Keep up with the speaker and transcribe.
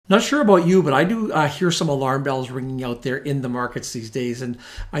Not sure about you, but I do hear some alarm bells ringing out there in the markets these days. And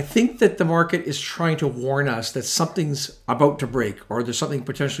I think that the market is trying to warn us that something's about to break, or there's something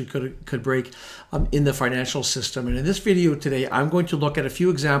potentially could break in the financial system. And in this video today, I'm going to look at a few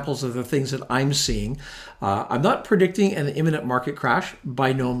examples of the things that I'm seeing. I'm not predicting an imminent market crash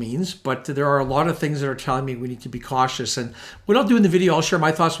by no means, but there are a lot of things that are telling me we need to be cautious. And what I'll do in the video, I'll share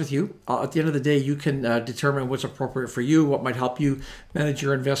my thoughts with you. At the end of the day, you can determine what's appropriate for you, what might help you manage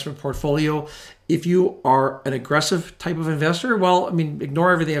your investment portfolio. If you are an aggressive type of investor, well, I mean,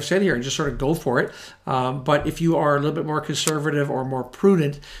 ignore everything I've said here and just sort of go for it. But if you are a little bit more conservative or more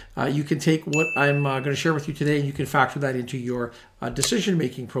prudent, you can take what I'm going to share with you today and you can factor that into your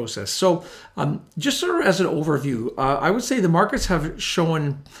decision-making process. So just sort of as an overview, I would say the markets have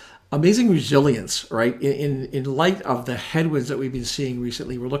shown amazing resilience, right? In light of the headwinds that we've been seeing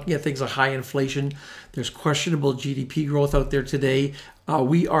recently. We're looking at things like high inflation. There's questionable GDP growth out there today.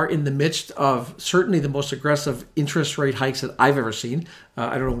 We are in the midst of certainly the most aggressive interest rate hikes that I've ever seen.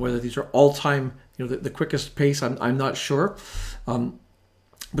 I don't know whether these are all-time, the quickest pace. I'm not sure. But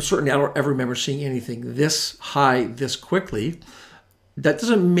certainly I don't ever remember seeing anything this high, this quickly. That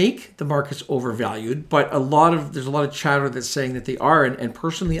doesn't make the markets overvalued, but there's a lot of chatter that's saying that they are, and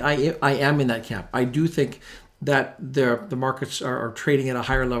personally, I am in that camp. I do think that the markets are trading at a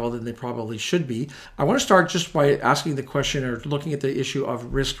higher level than they probably should be. I want to start just by asking the question or looking at the issue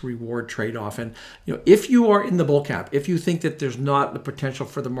of risk-reward trade-off. And if you are in the bull camp, if you think that there's not the potential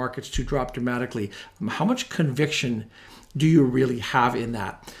for the markets to drop dramatically, how much conviction do you really have in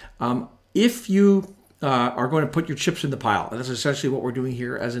that? If you are going to put your chips in the pile, and that's essentially what we're doing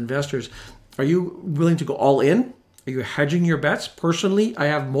here as investors, are you willing to go all in? Are you hedging your bets? Personally, I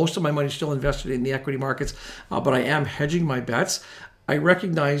have most of my money still invested in the equity markets, but I am hedging my bets. I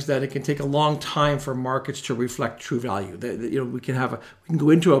recognize that it can take a long time for markets to reflect true value. We can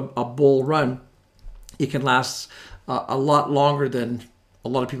go into a bull run. It can last a lot longer than a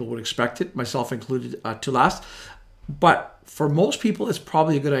lot of people would expect it, myself included, to last. But for most people, it's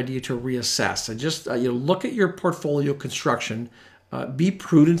probably a good idea to reassess and just look at your portfolio construction, be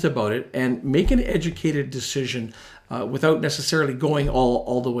prudent about it, and make an educated decision without necessarily going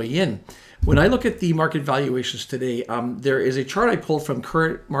all the way in. When I look at the market valuations today, there is a chart I pulled from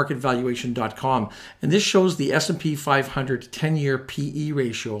currentmarketvaluation.com, and this shows the S&P 500 10-year PE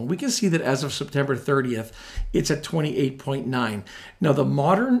ratio. And we can see that as of September 30th, it's at 28.9. Now, the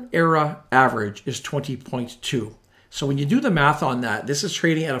modern era average is 20.2. So when you do the math on that, this is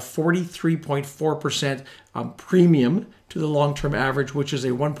trading at a 43.4% premium to the long-term average, which is a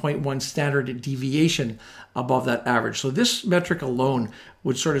 1.1 standard deviation above that average. So this metric alone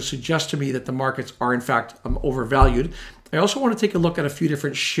would sort of suggest to me that the markets are in fact overvalued. I also want to take a look at a few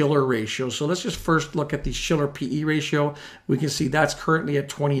different Shiller ratios. So let's just first look at the Shiller PE ratio. We can see that's currently at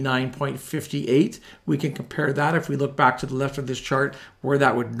 29.58. We can compare that if we look back to the left of this chart where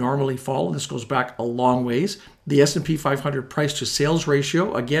that would normally fall. This goes back a long ways. The S&P 500 price to sales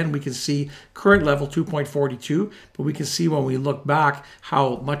ratio, again, we can see current level 2.42, but we can see when we look back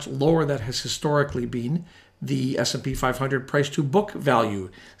how much lower that has historically been. The S&P 500 price to book value,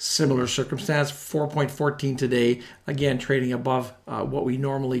 similar circumstance, 4.14 today, again, trading above what we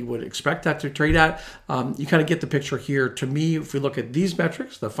normally would expect that to trade at. You kind of get the picture here. To me, if we look at these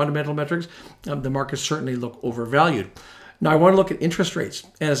metrics, the fundamental metrics, the markets certainly look overvalued. Now, I want to look at interest rates.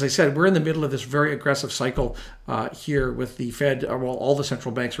 And as I said, we're in the middle of this very aggressive cycle here with the Fed, all the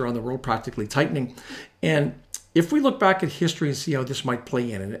central banks around the world practically tightening. And if we look back at history and see how this might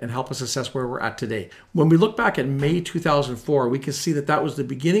play in and help us assess where we're at today, when we look back at May 2004, we can see that that was the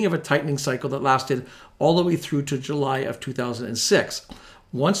beginning of a tightening cycle that lasted all the way through to July of 2006.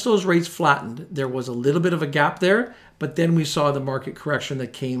 Once those rates flattened, there was a little bit of a gap there, but then we saw the market correction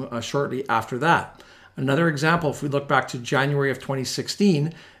that came shortly after that. Another example, if we look back to January of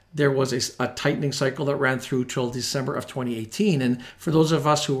 2016, there was a tightening cycle that ran through till December of 2018. And for those of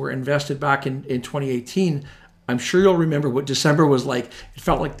us who were invested back in 2018, I'm sure you'll remember what December was like. It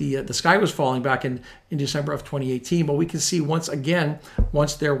felt like the sky was falling back in December of 2018. But we can see once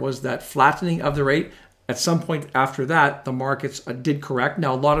there was that flattening of the rate, at some point after that, the markets did correct.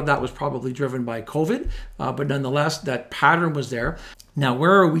 Now, a lot of that was probably driven by COVID, but nonetheless, that pattern was there. Now,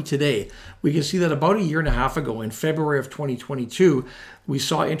 where are we today? We can see that about a year and a half ago, in February of 2022, we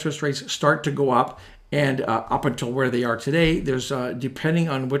saw interest rates start to go up. And up until where they are today, there's depending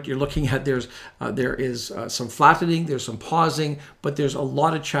on what you're looking at, there is some flattening, there's some pausing, but there's a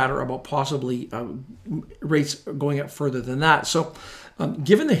lot of chatter about possibly rates going up further than that. So,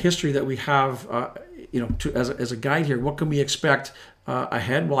 given the history that we have, as a guide here, what can we expect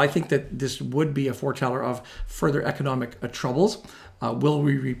ahead? Well, I think that this would be a foreteller of further economic troubles. Will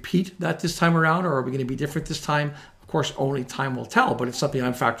we repeat that this time around, or are we going to be different this time? Of course, only time will tell, but it's something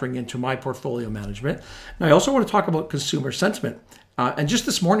I'm factoring into my portfolio management. And I also want to talk about consumer sentiment. And just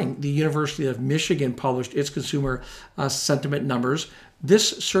this morning, the University of Michigan published its consumer sentiment numbers. This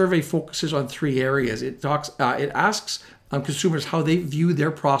survey focuses on three areas. It asks consumers how they view their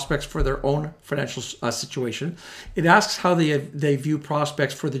prospects for their own financial situation. It asks how they view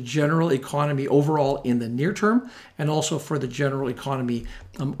prospects for the general economy overall in the near term, and also for the general economy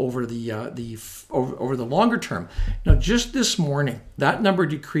over the longer term. Now, just this morning, that number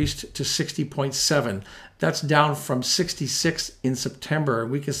decreased to 60.7. That's down from 66 in September.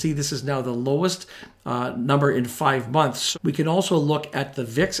 We can see this is now the lowest number in 5 months. We can also look at the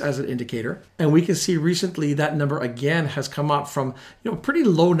VIX as an indicator, and we can see recently that number again has come up from a pretty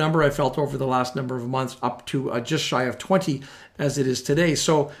low number I felt over the last number of months up to just shy of 20 as it is today.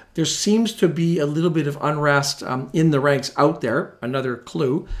 So there seems to be a little bit of unrest in the ranks out there. Another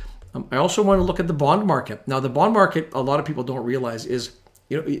clue. I also want to look at the bond market. Now, the bond market, a lot of people don't realize is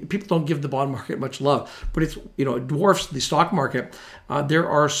people don't give the bond market much love, but it dwarfs the stock market. There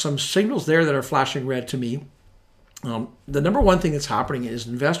are some signals there that are flashing red to me. The number one thing that's happening is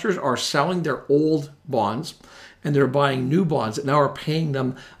investors are selling their old bonds and they're buying new bonds that now are paying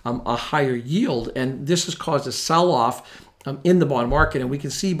them a higher yield. And this has caused a sell-off in the bond market. And we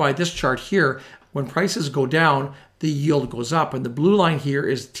can see by this chart here, when prices go down, the yield goes up. And the blue line here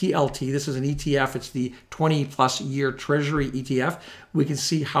is TLT. This is an ETF. It's the 20 plus year Treasury ETF. We can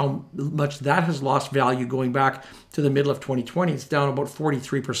see how much that has lost value going back to the middle of 2020. It's down about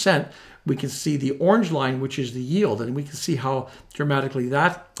 43%. We can see the orange line, which is the yield, and we can see how dramatically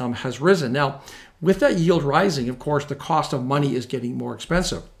that has risen. Now, with that yield rising, of course, the cost of money is getting more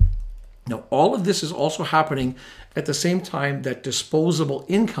expensive. Now, all of this is also happening at the same time that disposable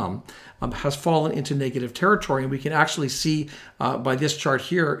income has fallen into negative territory. And we can actually see by this chart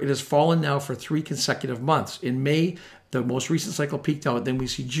here, it has fallen now for 3 consecutive months. In May, the most recent cycle peaked out. Then we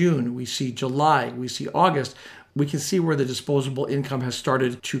see June, we see July, we see August. We can see where the disposable income has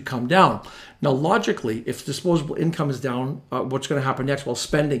started to come down. Now, logically, if disposable income is down, what's going to happen next? Well,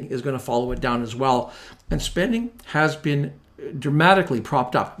 spending is going to follow it down as well. And spending has been dramatically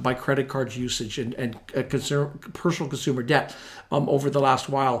propped up by credit card usage and personal consumer debt over the last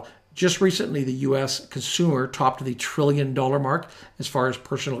while. Just recently, the U.S. consumer topped the $1 trillion mark as far as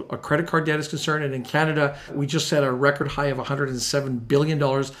personal credit card debt is concerned. And in Canada, we just set a record high of $107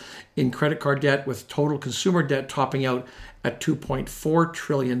 billion in credit card debt, with total consumer debt topping out at $2.4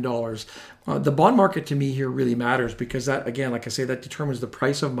 trillion. The bond market to me here really matters because that, again, like I say, that determines the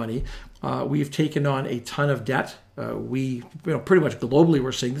price of money. We've taken on a ton of debt. We pretty much globally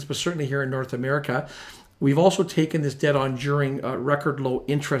we're seeing this, but certainly here in North America, we've also taken this debt on during record low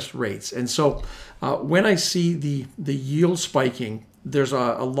interest rates. And so when I see the yield spiking, there's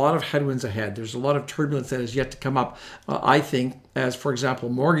a lot of headwinds ahead. There's a lot of turbulence that is yet to come up, I think, as, for example,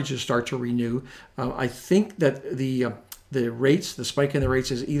 mortgages start to renew. I think that the rates, the spike in the rates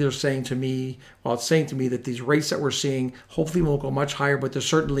is either saying to me, it's saying to me that these rates that we're seeing hopefully won't go much higher, but they're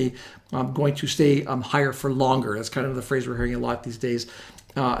certainly going to stay higher for longer. That's kind of the phrase we're hearing a lot these days.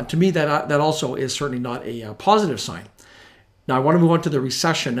 To me, that also is certainly not a positive sign. Now, I want to move on to the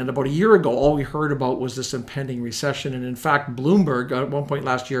recession. And about a year ago, all we heard about was this impending recession. And in fact, Bloomberg at one point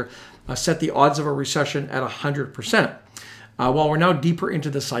last year set the odds of a recession at 100%. While we're now deeper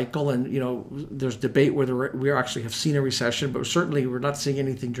into the cycle and, there's debate whether we actually have seen a recession, but certainly we're not seeing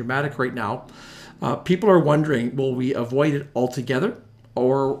anything dramatic right now. People are wondering, will we avoid it altogether?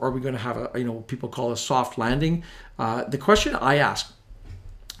 Or are we going to have people call a soft landing? The question I ask,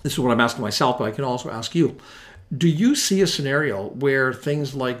 this is what I'm asking myself, but I can also ask you. Do you see a scenario where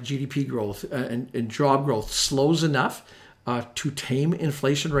things like GDP growth and job growth slows enough to tame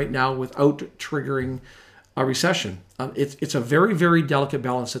inflation right now without triggering a recession? It's a very, very delicate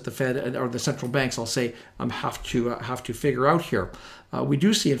balance that the Fed or the central banks, I'll say, have to figure out here. We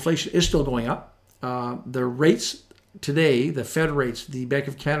do see inflation is still going up. The rates today, the Fed rates, the Bank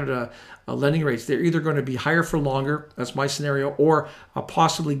of Canada lending rates, they're either going to be higher for longer, that's my scenario, or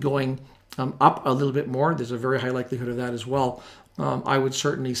possibly going up a little bit more. There's a very high likelihood of that as well. I would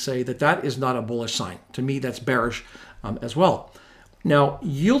certainly say that is not a bullish sign. To me, that's bearish as well. Now,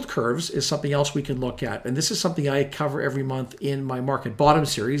 yield curves is something else we can look at, and this is something I cover every month in my Market Bottom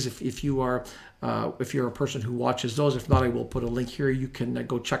series. If you're a person who watches those, if not, I will put a link here. You can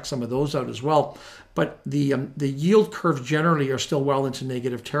go check some of those out as well. but the yield curves generally are still well into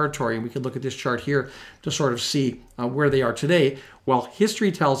negative territory. And we can look at this chart here to sort of see where they are today. Well,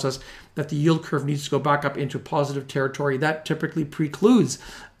 history tells us that the yield curve needs to go back up into positive territory. That typically precludes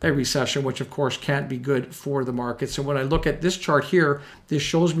a recession, which of course can't be good for the markets. So when I look at this chart here, this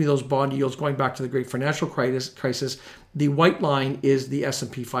shows me those bond yields going back to the great financial crisis. The white line is the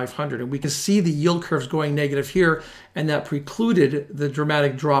S&P 500, and we can see the yield curves going negative here, and that precluded the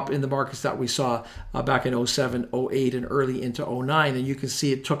dramatic drop in the markets that we saw back in 07, 08, and early into 09. And you can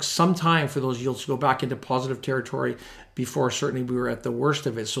see it took some time for those yields to go back into positive territory before certainly we were at the worst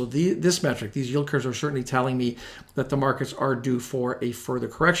of it. So this metric, these yield curves, are certainly telling me that the markets are due for a further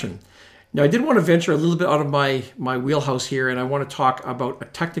correction. Now, I did want to venture a little bit out of my wheelhouse here, and I want to talk about a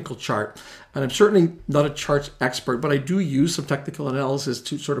technical chart. And I'm certainly not a charts expert, but I do use some technical analysis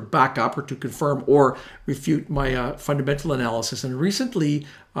to sort of back up or to confirm or refute my fundamental analysis. And recently,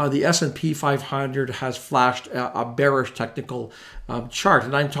 the S&P 500 has flashed a bearish technical chart,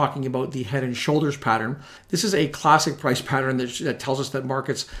 and I'm talking about the head and shoulders pattern. This is a classic price pattern that tells us that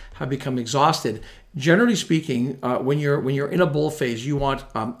markets have become exhausted. Generally speaking, when you're in a bull phase, you want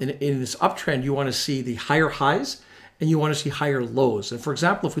in this uptrend, you want to see the higher highs and you want to see higher lows. And for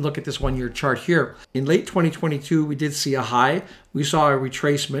example, if we look at this 1 year chart here, in late 2022, we did see a high. We saw a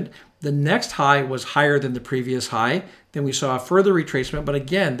retracement. The next high was higher than the previous high. Then we saw a further retracement. But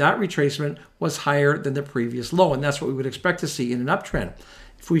again, that retracement was higher than the previous low. And that's what we would expect to see in an uptrend.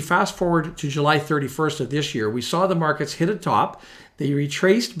 If we fast forward to July 31st of this year, we saw the markets hit a top. They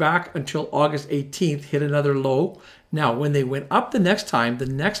retraced back until August 18th, hit another low. Now, when they went up the next time, the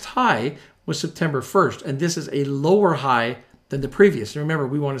next high was September 1st, and this is a lower high than the previous. And remember,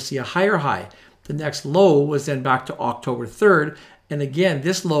 we want to see a higher high. The next low was then back to October 3rd, and again,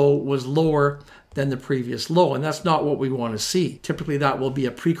 this low was lower than the previous low, and that's not what we want to see. Typically, that will be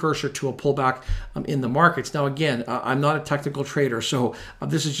a precursor to a pullback in the markets. Now, again, I'm not a technical trader, so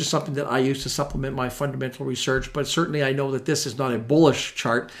this is just something that I use to supplement my fundamental research, but certainly I know that this is not a bullish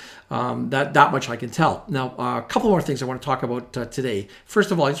chart. That much I can tell. Now, a couple more things I want to talk about today.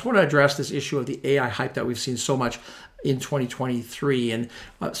 First of all, I just want to address this issue of the AI hype that we've seen so much in 2023. And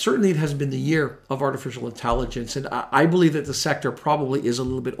certainly it has been the year of artificial intelligence. And I believe that the sector probably is a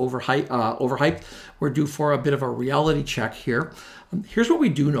little bit overhyped. We're due for a bit of a reality check here. Here's what we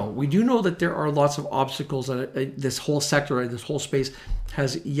do know. We do know that there are lots of obstacles that this whole sector, this whole space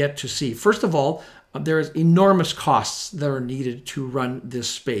has yet to see. First of all, there is enormous costs that are needed to run this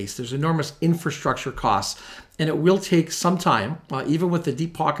space. There's enormous infrastructure costs, and it will take some time, even with the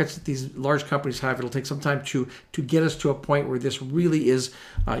deep pockets that these large companies have. It'll take some time to get us to a point where this really is,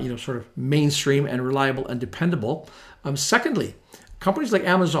 sort of mainstream and reliable and dependable. Secondly, companies like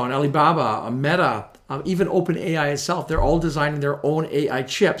Amazon, Alibaba, Meta, even OpenAI itself, they're all designing their own AI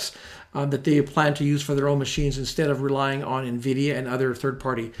chips that they plan to use for their own machines instead of relying on NVIDIA and other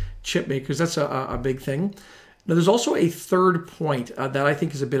third-party chip makers. That's a big thing. Now, there's also a third point that I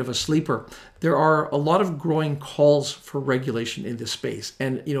think is a bit of a sleeper. There are a lot of growing calls for regulation in this space.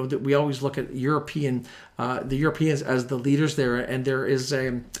 And, that we always look at the Europeans as the leaders there. And there is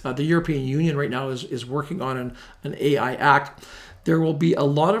the European Union right now is working on an AI Act. There will be a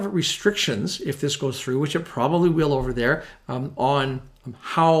lot of restrictions if this goes through, which it probably will over there, on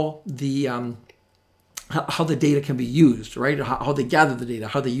how the data can be used, right? How they gather the data,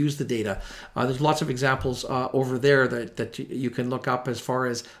 how they use the data. There's lots of examples over there that you can look up as far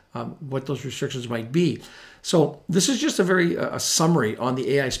as what those restrictions might be. So this is just a summary on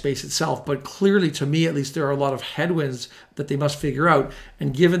the AI space itself, but clearly, to me at least, there are a lot of headwinds that they must figure out.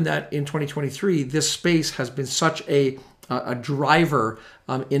 And given that in 2023, this space has been such a driver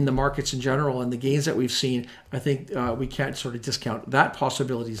in the markets in general and the gains that we've seen, I think we can't sort of discount that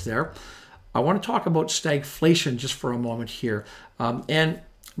possibilities there. I want to talk about stagflation just for a moment here. And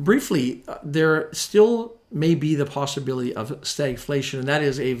briefly, there still may be the possibility of stagflation, and that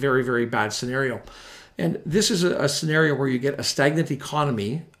is a very, very bad scenario. And this is a scenario where you get a stagnant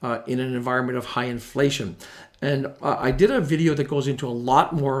economy in an environment of high inflation. And I did a video that goes into a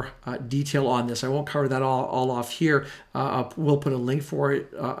lot more detail on this. I won't cover that all off here. We'll put a link for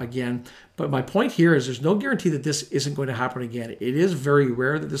it again. But my point here is there's no guarantee that this isn't going to happen again. It is very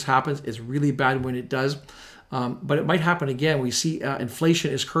rare that this happens. It's really bad when it does. But it might happen again. We see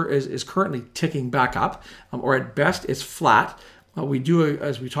inflation is currently ticking back up, or at best it's flat. We do,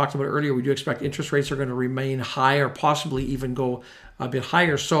 as we talked about earlier, we do expect interest rates are going to remain high or possibly even go a bit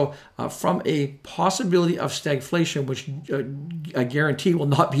higher. So from a possibility of stagflation, which I guarantee will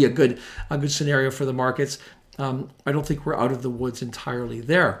not be a good scenario for the markets, I don't think we're out of the woods entirely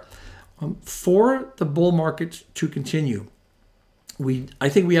there. For the bull market to continue, I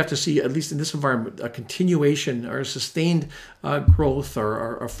think we have to see, at least in this environment, a continuation or a sustained growth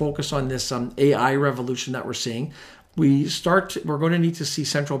or a focus on this AI revolution that we're seeing. We're going to need to see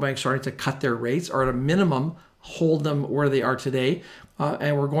central banks starting to cut their rates, or at a minimum hold them where they are today.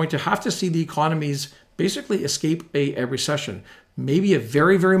 And we're going to have to see the economies basically escape a recession. Maybe a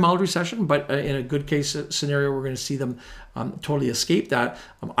very, very mild recession, but in a good case scenario, we're going to see them totally escape that.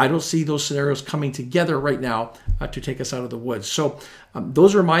 I don't see those scenarios coming together right now to take us out of the woods. So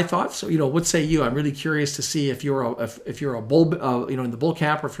those are my thoughts. So, what say you? I'm really curious to see if you're a bull, in the bull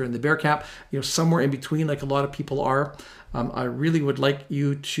camp, or if you're in the bear camp, somewhere in between, like a lot of people are. I really would like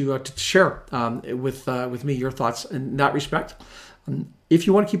you to share with me your thoughts in that respect. If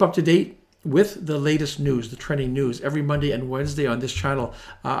you want to keep up to date with the latest news, the trending news, every Monday and Wednesday on this channel,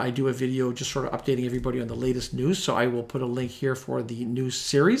 I do a video just sort of updating everybody on the latest news. So I will put a link here for the news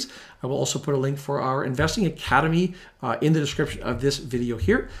series. I will also put a link for our Investing Academy in the description of this video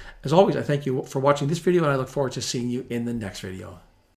here. As always, I thank you for watching this video, and I look forward to seeing you in the next video.